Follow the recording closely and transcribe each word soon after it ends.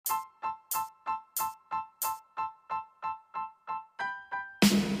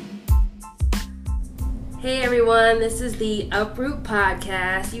Hey everyone, this is the Uproot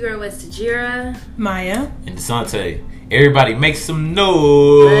Podcast. You are with Tajira, Maya, and Desante. Everybody make some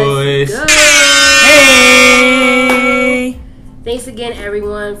noise. Let's go. Hey! Thanks again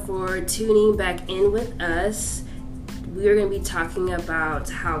everyone for tuning back in with us. We are going to be talking about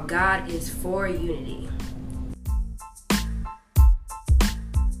how God is for unity.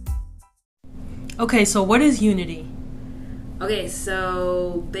 Okay, so what is unity? Okay,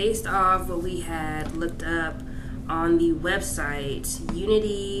 so based off what we had looked up on the website,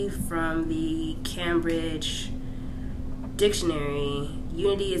 unity from the Cambridge Dictionary,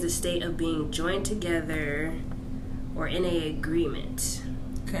 unity is a state of being joined together or in an agreement.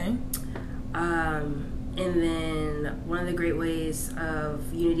 Okay. And then one of the great ways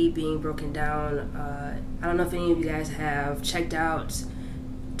of unity being broken down, I don't know if any of you guys have checked out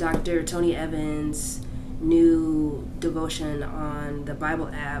Dr. Tony Evans' new devotion on the Bible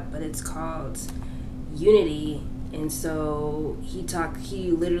app, but it's called Unity. And so he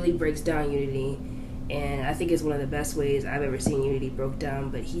literally breaks down unity, and I think it's one of the best ways I've ever seen unity broke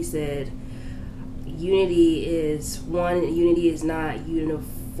down. But he said unity is not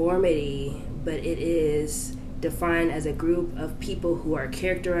uniformity, but it is defined as a group of people who are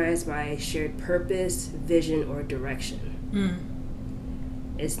characterized by a shared purpose, vision, or direction.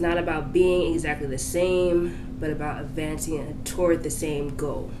 It's not about being exactly the same, but about advancing toward the same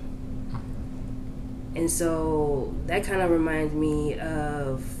goal. And so that kind of reminds me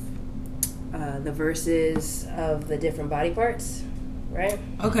of the verses of the different body parts, right?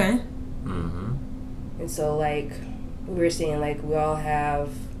 Okay. Mm-hmm. And so, like, we were saying, like, we all have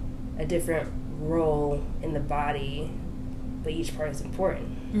a different role in the body, but each part is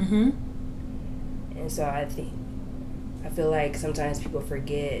important. Mm-hmm. And so I feel like sometimes people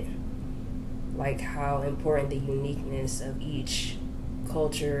forget, like, how important the uniqueness of each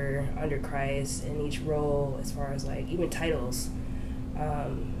culture under Christ and each role, as far as, like, even titles,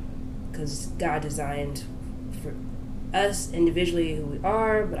 because God designed for us individually who we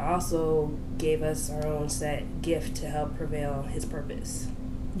are, but also gave us our own set gift to help prevail His purpose.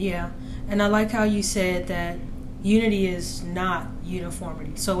 Yeah, and I like how you said that unity is not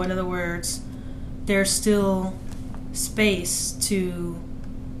uniformity. So in other words, there's still space to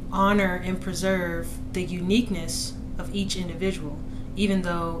honor and preserve the uniqueness of each individual, even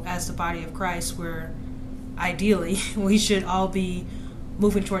though as the body of Christ, we should all be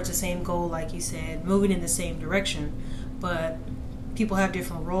moving towards the same goal, like you said, moving in the same direction. But people have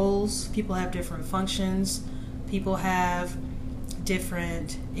different roles, people have different functions, people have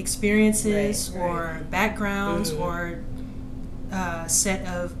different experiences or backgrounds or set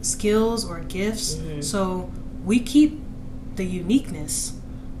of skills or gifts. So we keep the uniqueness,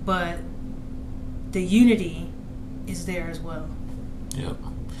 but the unity is there as well. Yep.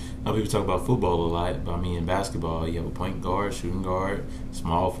 Now people talk about football a lot, but I mean in basketball you have a point guard, shooting guard,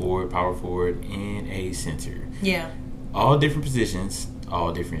 small forward, power forward, and a center. Yeah. All different positions,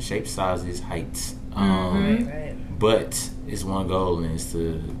 all different shapes, sizes, heights. Right. But it's one goal, and it's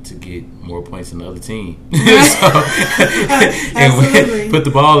to get more points than the other team. And put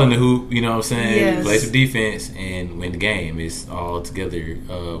the ball in the hoop, you know what I'm saying? Yes. Play some defense and win the game. It's all together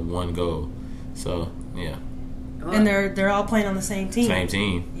one goal. So, yeah. And they're all playing on the same team. Same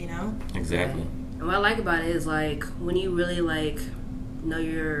team. You know? Exactly. And what I like about it is, like, when you really, like, know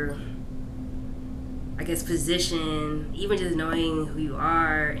your, I guess, position, even just knowing who you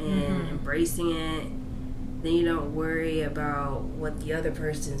are and embracing it, then you don't worry about what the other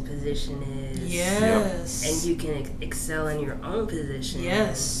person's position is. Yes. And you can excel in your own position.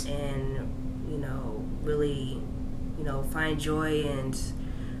 Yes. And, really, find joy and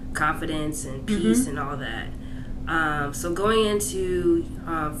confidence and peace and all that. So going into,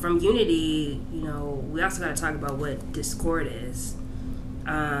 from unity, we also got to talk about what discord is.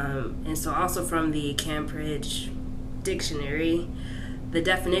 And so also from the Cambridge Dictionary, the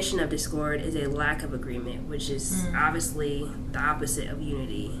definition of discord is a lack of agreement, which is obviously the opposite of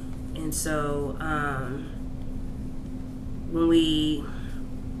unity. And so when we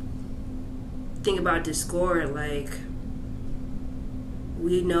think about discord, like,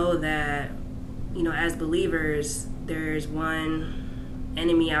 we know that, as believers, there's one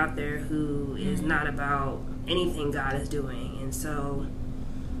enemy out there who is not about anything God is doing. And so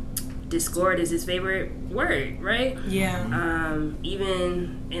discord is his favorite word, right? Yeah.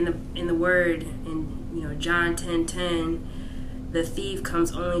 Even in the word in John 10:10, the thief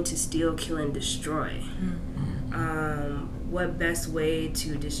comes only to steal, kill, and destroy. What best way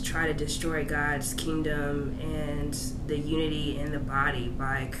to just try to destroy God's kingdom and the unity in the body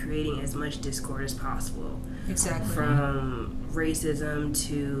by creating as much discord as possible? Exactly. From racism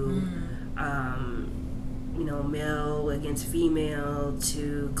to male against female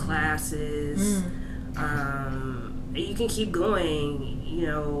to classes. You can keep going,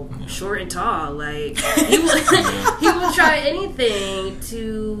 short and tall. Like, he will try anything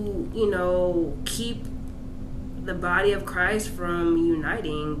to, keep the body of Christ from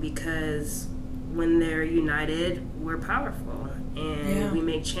uniting, because when they're united, we're powerful and we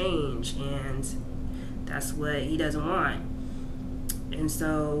make change, and that's what he doesn't want. And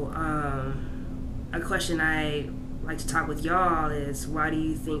so, a question I like to talk with y'all is, why do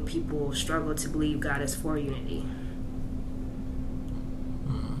you think people struggle to believe God is for unity?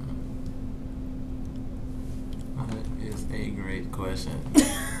 That is a great question.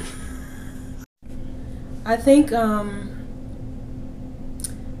 I think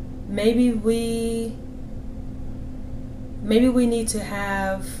maybe we need to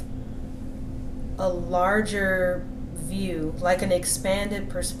have a larger view, like an expanded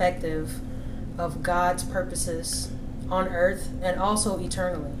perspective of God's purposes on earth and also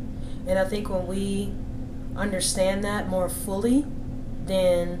eternally. And I think when we understand that more fully,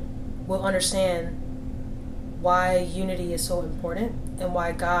 then we'll understand why unity is so important and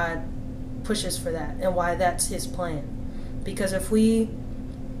why God pushes for that and why that's his plan. Because if we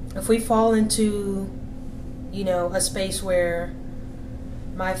fall into a space where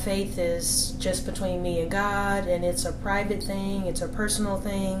my faith is just between me and God and it's a private thing, it's a personal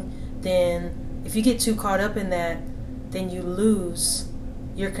thing, then if you get too caught up in that, then you lose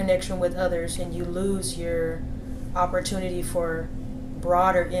your connection with others and you lose your opportunity for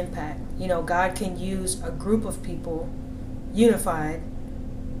broader impact. God can use a group of people unified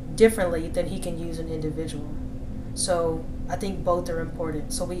differently than he can use an individual. So I think both are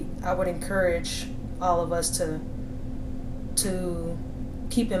important. So I would encourage all of us to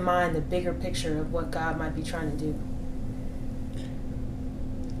keep in mind the bigger picture of what God might be trying to do.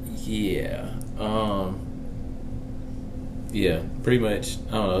 Yeah, pretty much.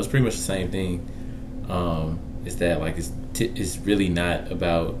 I don't know. It's pretty much the same thing. It's that like it's really not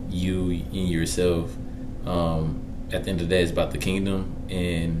about you and yourself. At the end of the day, it's about the kingdom,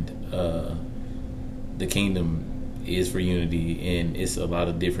 and the kingdom is for unity, and it's a lot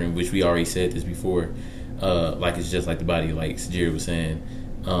of different. Which we already said this before. Like it's just like the body, like Jared was saying.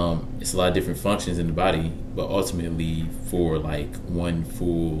 It's a lot of different functions in the body, but ultimately for like one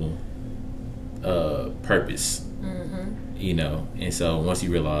full purpose. And so once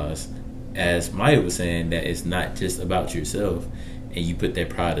you realize, as Maya was saying, that it's not just about yourself, and you put that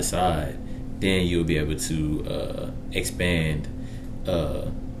pride aside, then you'll be able to expand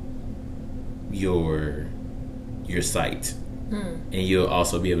your sight, and you'll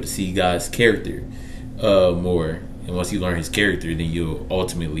also be able to see God's character more. And once you learn his character, then you'll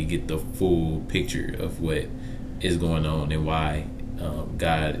ultimately get the full picture of what is going on and why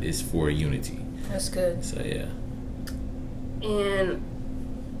God is for unity. That's good. So yeah. And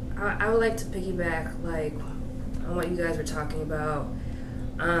I would like to piggyback like on what you guys were talking about.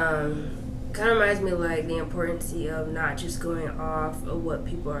 Kind of reminds me like the importance of not just going off of what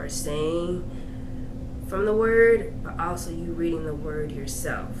people are saying from the word, but also you reading the word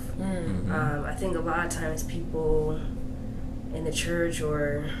yourself. I think a lot of times people in the church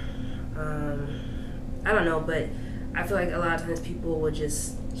or I don't know, but I feel like a lot of times people will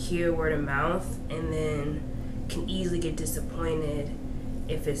just hear word of mouth and then can easily get disappointed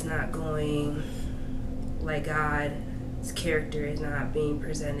if it's not going like God's character is not being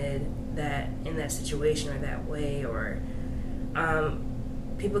presented that in that situation or that way, or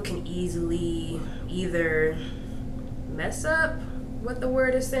people can easily either mess up what the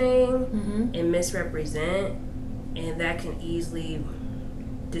word is saying and misrepresent, and that can easily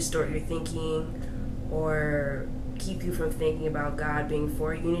distort your thinking or keep you from thinking about God being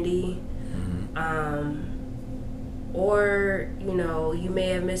for unity. Or you may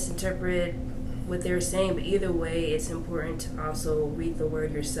have misinterpreted what they were saying, but either way it's important to also read the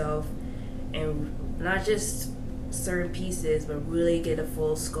word yourself and not just certain pieces, but really get a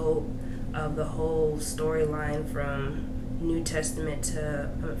full scope of the whole storyline from Old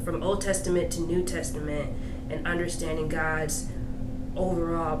Testament to New Testament, and understanding God's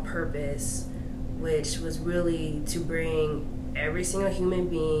overall purpose, which was really to bring every single human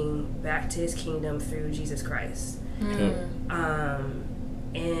being back to his kingdom through Jesus Christ.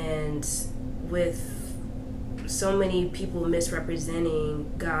 And with so many people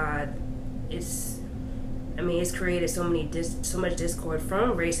misrepresenting God, it's created so much discord,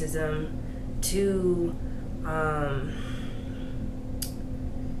 from racism to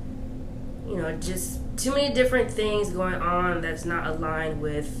just too many different things going on that's not aligned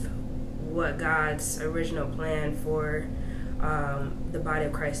with what God's original plan for the body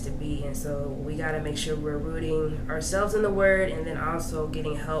of Christ to be. And so we got to make sure we're rooting ourselves in the Word, and then also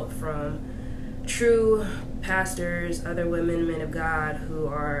getting help from true pastors, other women, men of God who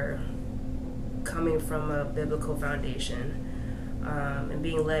are coming from a biblical foundation, and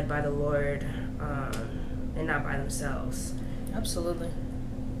being led by the Lord, and not by themselves. Absolutely.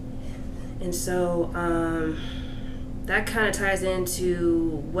 And so that kind of ties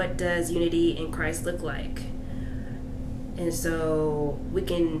into what does unity in Christ look like. And so we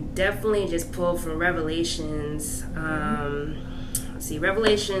can definitely just pull from Revelations. Let's see,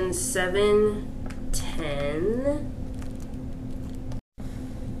 Revelation 7:10.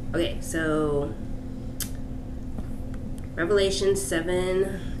 Okay, so Revelation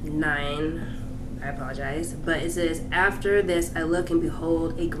 7:9. I apologize, but it says, "After this I look, and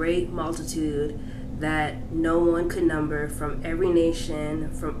behold a great multitude that no one could number, from every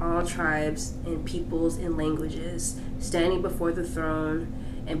nation, from all tribes and peoples and languages, standing before the throne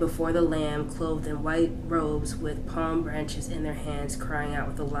and before the Lamb, clothed in white robes with palm branches in their hands, crying out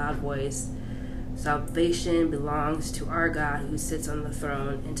with a loud voice, 'Salvation belongs to our God who sits on the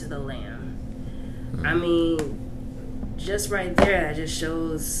throne and to the Lamb.'" I mean, just right there, that just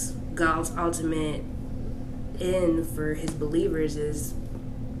shows God's ultimate end for his believers is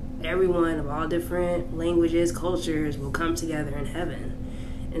everyone of all different languages, cultures will come together in heaven.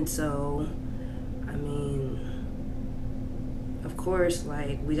 And so, I mean, of course,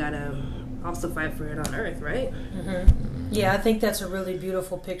 like, we gotta also fight for it on earth, right? Yeah, I think that's a really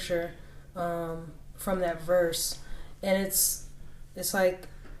beautiful picture from that verse. And it's like,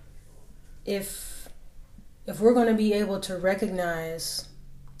 if we're going to be able to recognize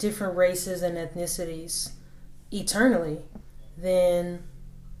different races and ethnicities eternally, then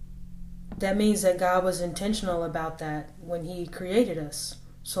that means that God was intentional about that when he created us.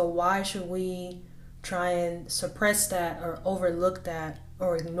 So why should we try and suppress that or overlook that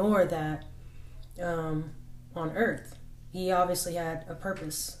or ignore that on earth? He obviously had a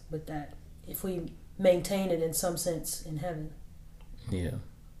purpose with that, if we maintain it in some sense in heaven. Yeah.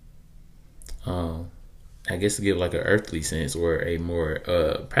 I guess to give like an earthly sense or a more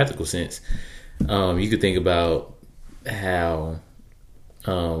practical sense, you could think about how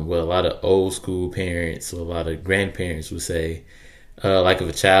well, a lot of old school parents, or a lot of grandparents would say, like if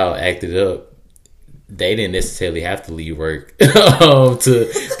a child acted up, they didn't necessarily have to leave work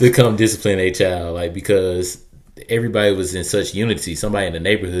to come discipline a child, like, because everybody was in such unity. Somebody in the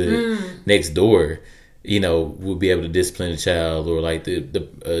neighborhood next door, would be able to discipline a child, or like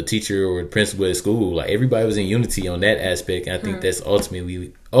the teacher or the principal at school. Like, everybody was in unity on that aspect, and I think that's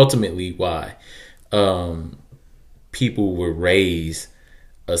ultimately why people were raised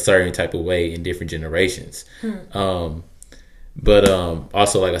a certain type of way in different generations. But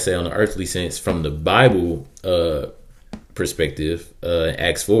also, like I said, on the earthly sense, from the Bible perspective,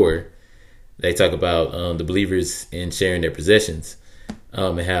 Acts 4, they talk about the believers in sharing their possessions,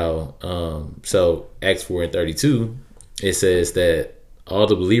 and how so Acts 4:32, it says that all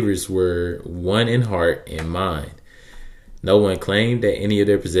the believers were one in heart and mind. No one claimed that any of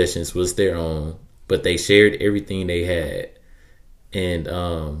their possessions was their own, but they shared everything they had. And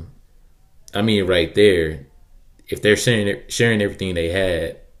I mean, right there, if they're sharing everything they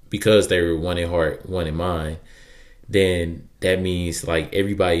had because they were one in heart, one in mind, then that means like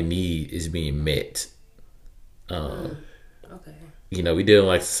everybody's need is being met. Okay. We deal in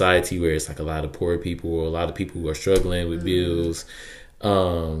like society where it's like a lot of poor people, or a lot of people who are struggling with bills,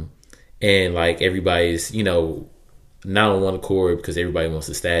 and like everybody's not on one accord because everybody wants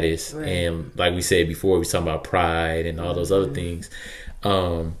the status, right. And like we said before, we talking about pride and all those other things.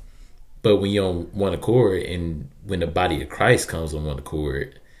 But when you're on one accord, and when the body of Christ comes on one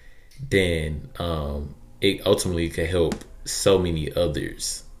accord, then it ultimately can help so many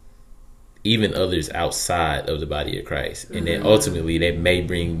others, even others outside of the body of Christ. And then ultimately that may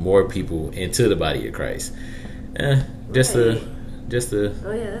bring more people into the body of Christ. Just a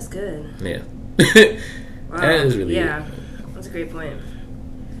oh yeah, that's good. Yeah. Wow. That is really good. That's a great point.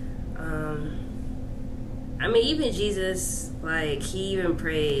 I mean, even Jesus, like, he even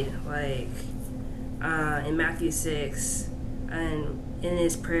prayed, like, in Matthew 6, and in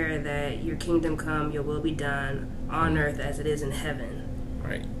his prayer, that your kingdom come, your will be done on earth as it is in heaven.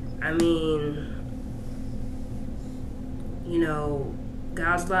 Right. I mean,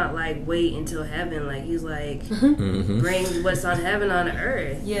 God's not like, wait until heaven. Like, he's like, bring what's on heaven on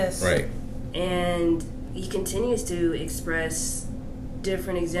earth. Yes. Right. And he continues to express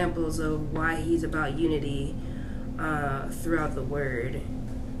different examples of why he's about unity throughout the word.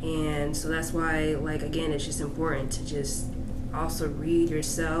 And so that's why, like, again, it's just important to just also read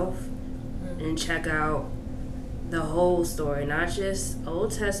yourself and check out the whole story, not just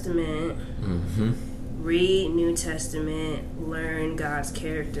Old Testament. Mm-hmm. Read New Testament, learn God's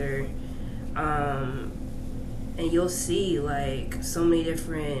character, and you'll see like so many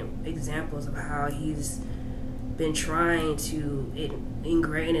different examples of how He's been trying to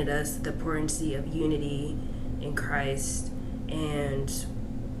ingrain in us the importance of unity in Christ, and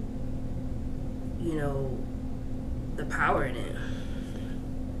the power in it.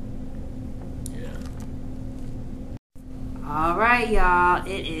 All right, y'all.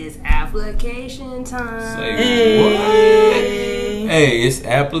 It is application time. Say what? Hey, it's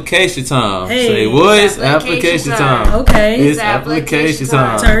application time. Hey, say what? It's application time. Okay. It's application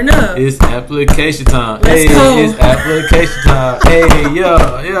time. Turn up. It's application time. Let's hey, go. It's application time. Hey,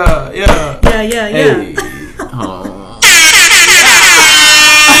 yeah. Yeah. Hey. Oh.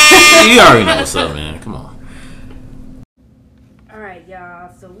 You already know what's up, man. Come on. Alright,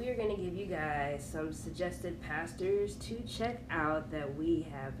 y'all, so we are going to give you guys some suggested pastors to check out that we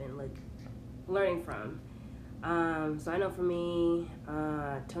have been learning from. So I know for me,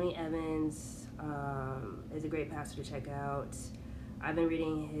 Tony Evans is a great pastor to check out. I've been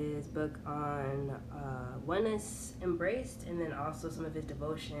reading his book on oneness embraced, and then also some of his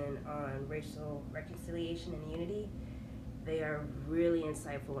devotion on racial reconciliation and unity. They are really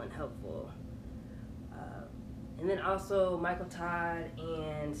insightful and helpful. And then also Michael Todd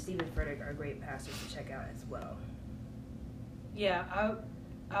and Stephen Furtick are great pastors to check out as well. Yeah,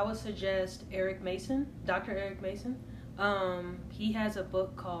 I would suggest Eric Mason, Dr. Eric Mason. He has a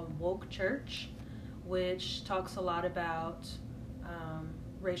book called Woke Church, which talks a lot about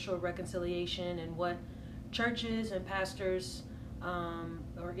racial reconciliation and what churches and pastors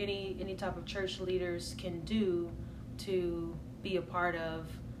or any type of church leaders can do to be a part of,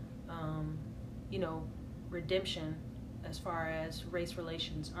 redemption as far as race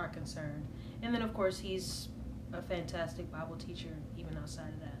relations are concerned. And then, of course, he's a fantastic Bible teacher even outside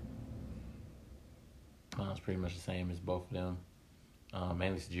of that. It's pretty much the same as both of them.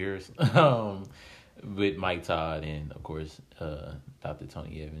 Mainly it's yours. With Mike Todd and, of course, Dr.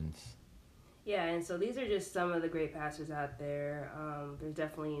 Tony Evans. Yeah, and so these are just some of the great pastors out there. There's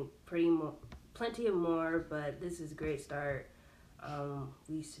definitely plenty of more, but this is a great start.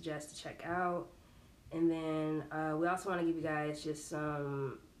 We suggest to check out. And then we also want to give you guys just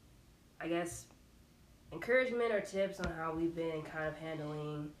some, I guess, encouragement or tips on how we've been kind of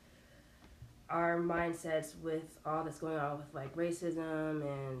handling our mindsets with all that's going on with like racism,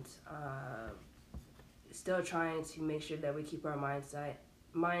 and still trying to make sure that we keep our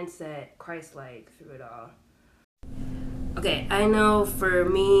mindset Christ-like through it all. Okay, I know for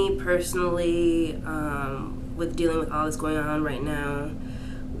me personally, with dealing with all that's going on right now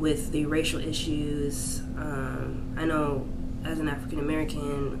with the racial issues, I know as an African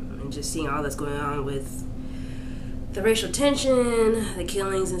American and just seeing all that's going on with the racial tension, the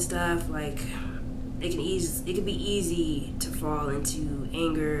killings and stuff, like it can be easy to fall into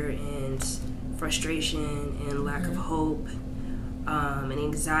anger and frustration and lack of hope, and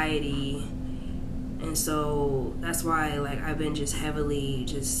anxiety. And so that's why I've been just heavily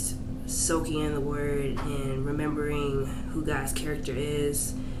just soaking in the word and remembering who God's character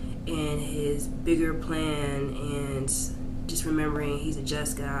is and his bigger plan, and just remembering he's a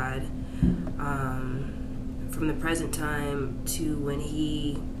just God, from the present time to when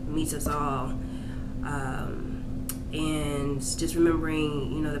he meets us all, and just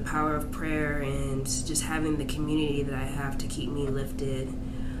remembering the power of prayer and just having the community that I have to keep me lifted,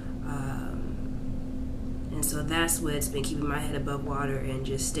 and so that's what's been keeping my head above water and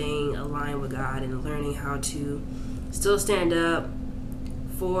just staying aligned with God and learning how to still stand up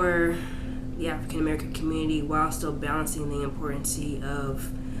for the African American community while still balancing the importance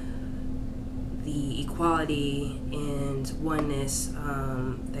of the equality and oneness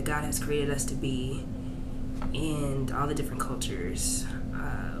that God has created us to be, and all the different cultures.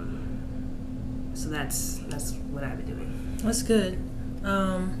 So that's what I've been doing. That's good.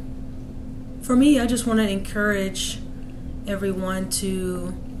 For me, I just want to encourage everyone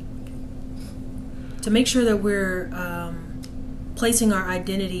to make sure that we're placing our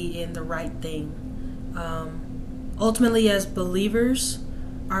identity in the right thing. Ultimately, as believers,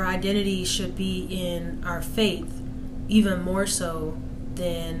 our identity should be in our faith, even more so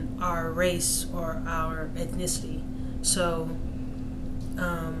than our race or our ethnicity. So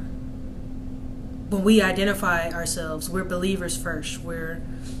when we identify ourselves, we're believers first. We're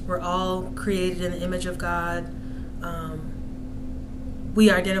all created in the image of God. We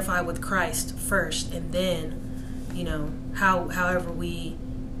identify with Christ first, and then however we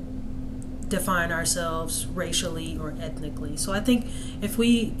define ourselves racially or ethnically. So I think if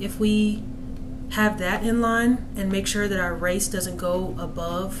we have that in line and make sure that our race doesn't go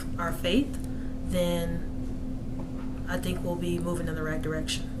above our faith, then I think we'll be moving in the right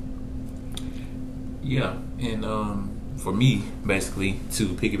direction. Yeah, and for me, basically, to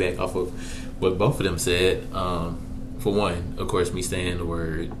piggyback off of what both of them said, for one, of course, me staying in the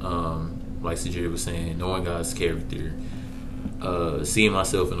Word, like Sajiri was saying, knowing God's character, seeing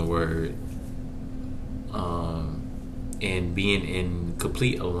myself in the Word, and being in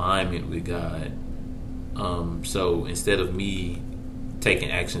complete alignment with God. So instead of me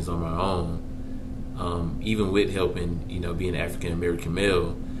taking actions on my own, even with helping, being an African American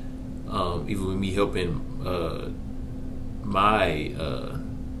male, even with me helping my,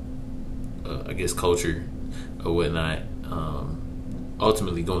 I guess, culture or whatnot,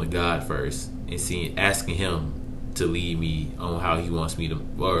 ultimately going to God first and asking Him to lead me on how He wants me to,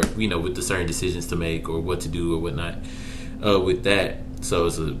 or with the certain decisions to make or what to do or whatnot. With that, so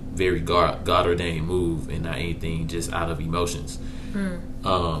it's a very God ordained move and not anything just out of emotions.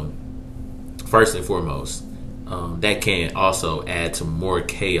 First and foremost, that can also add to more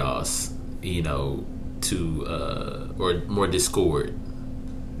chaos, or more discord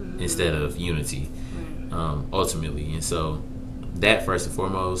instead of unity, ultimately. And so that first and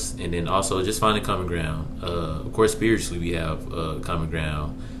foremost, and then also just finding common ground. Of course, spiritually we have common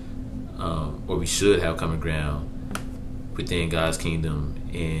ground, or we should have common ground within God's kingdom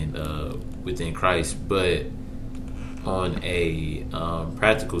and within Christ. But on a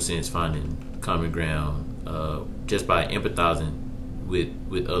practical sense, finding common ground just by empathizing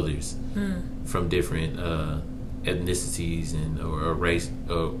with others from different ethnicities and or race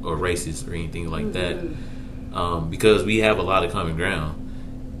or races or anything like that, because we have a lot of common ground.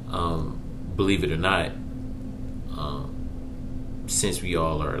 Believe it or not, since we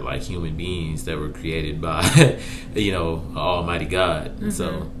all are like human beings that were created by Almighty God, and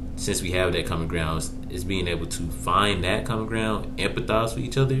so since we have that common ground, is being able to find that common ground, empathize with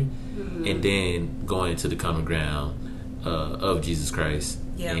each other, and then going into the common ground of Jesus Christ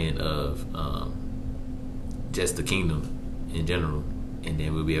and of just the kingdom in general, and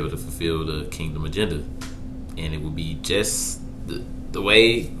then we'll be able to fulfill the kingdom agenda, and it will be just the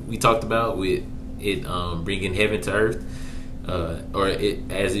way we talked about with it bringing heaven to earth, or it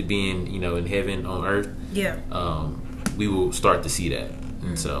as it being in heaven on earth. We will start to see that.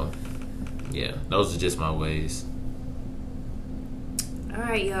 And so those are just my ways. All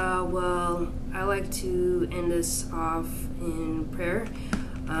right, y'all. Well, I like to end this off in prayer.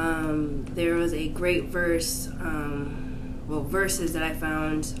 There was a great verses that I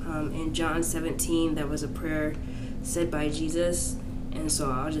found in John 17 that was a prayer said by Jesus, and so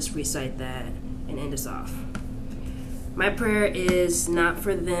I'll just recite that and end us off. My prayer is not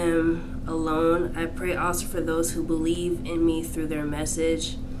for them alone. I pray also for those who believe in me through their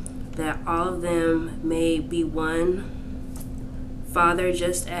message, that all of them may be one. Father,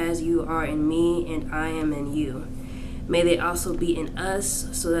 just as you are in me and I am in you, may they also be in us,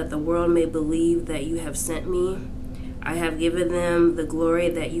 so that the world may believe that you have sent me. I have given them the glory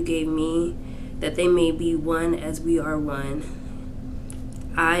that you gave me, that they may be one as we are one.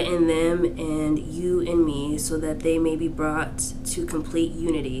 I in them and you in me, so that they may be brought to complete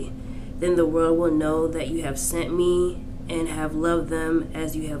unity. Then the world will know that you have sent me and have loved them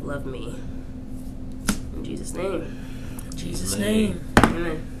as you have loved me. In Jesus' name. In Jesus' name.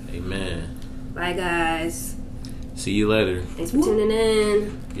 Amen. Amen. Bye, guys. See you later. Thanks for tuning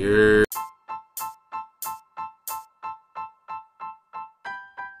in. You're